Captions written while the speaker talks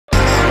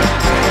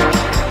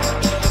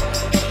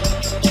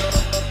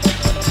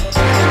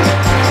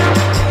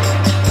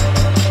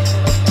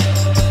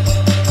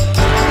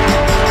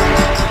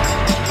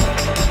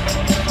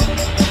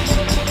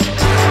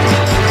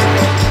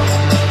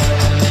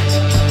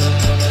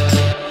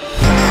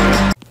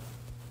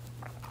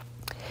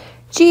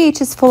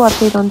GH's full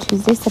update on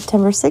Tuesday,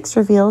 September 6th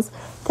reveals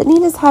that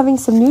Nina's having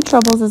some new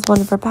troubles as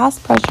one of her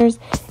past pressures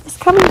is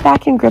coming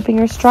back and gripping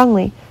her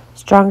strongly,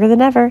 stronger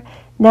than ever.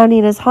 Now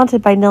Nina's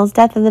haunted by Nell's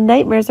death and the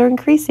nightmares are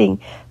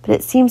increasing, but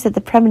it seems that the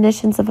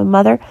premonitions of a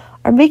mother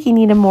are making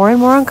Nina more and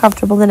more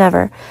uncomfortable than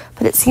ever.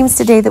 But it seems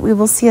today that we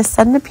will see a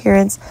sudden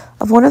appearance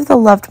of one of the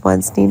loved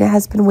ones Nina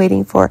has been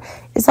waiting for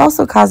is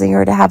also causing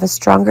her to have a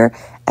stronger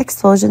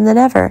explosion than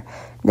ever.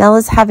 Nell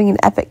is having an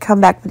epic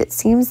comeback, but it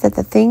seems that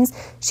the things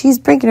she's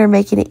bringing are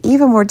making it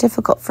even more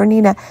difficult for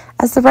Nina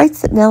as the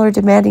rights that Nell are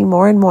demanding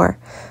more and more.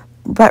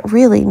 But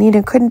really,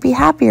 Nina couldn't be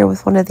happier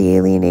with one of the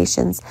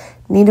alienations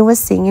Nina was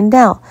seeing in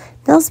Nell.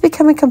 Nell's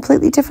become a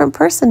completely different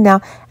person now,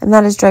 and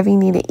that is driving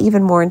Nina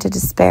even more into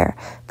despair.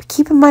 But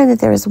keep in mind that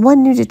there is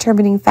one new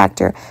determining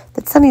factor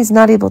that Sunny is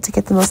not able to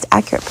get the most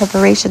accurate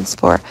preparations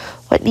for.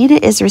 What Nina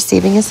is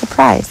receiving a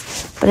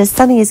surprise. But as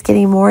Sunny is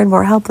getting more and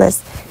more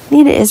helpless,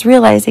 Nina is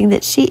realizing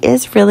that she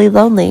is really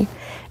lonely.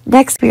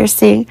 Next, we are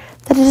seeing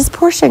that it is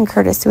Portia and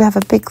Curtis who have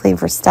a big claim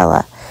for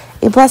Stella.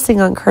 A blessing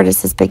on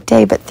Curtis's big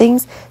day, but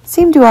things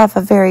seem to have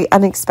a very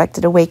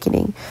unexpected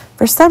awakening.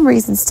 For some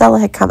reason, Stella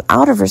had come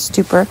out of her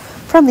stupor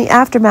from the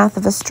aftermath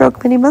of a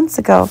stroke many months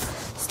ago.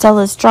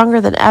 Stella is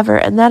stronger than ever,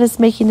 and that is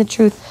making the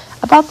truth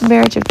about the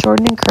marriage of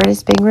Jordan and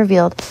Curtis being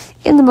revealed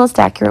in the most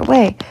accurate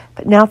way.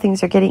 But now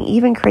things are getting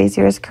even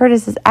crazier as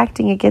Curtis is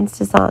acting against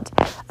his aunt.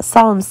 A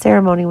solemn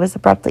ceremony was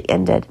abruptly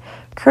ended.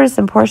 Curtis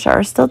and Portia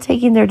are still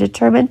taking their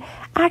determined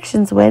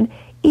actions when,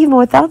 even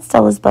without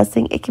Stella's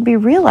blessing, it can be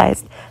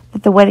realized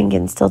that the wedding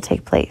can still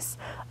take place.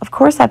 Of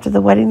course, after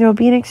the wedding, there will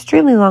be an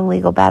extremely long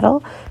legal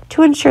battle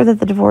to ensure that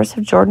the divorce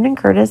of Jordan and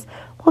Curtis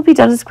will be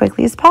done as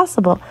quickly as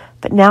possible.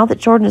 But now that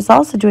Jordan is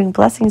also doing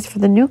blessings for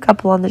the new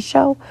couple on the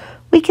show,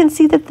 we can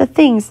see that the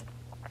things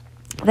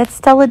that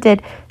Stella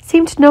did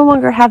seem to no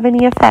longer have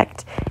any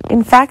effect.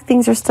 In fact,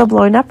 things are still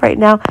blowing up right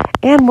now,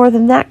 and more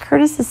than that,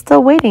 Curtis is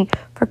still waiting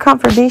for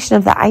confirmation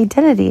of the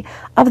identity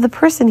of the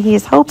person he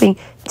is hoping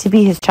to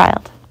be his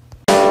child.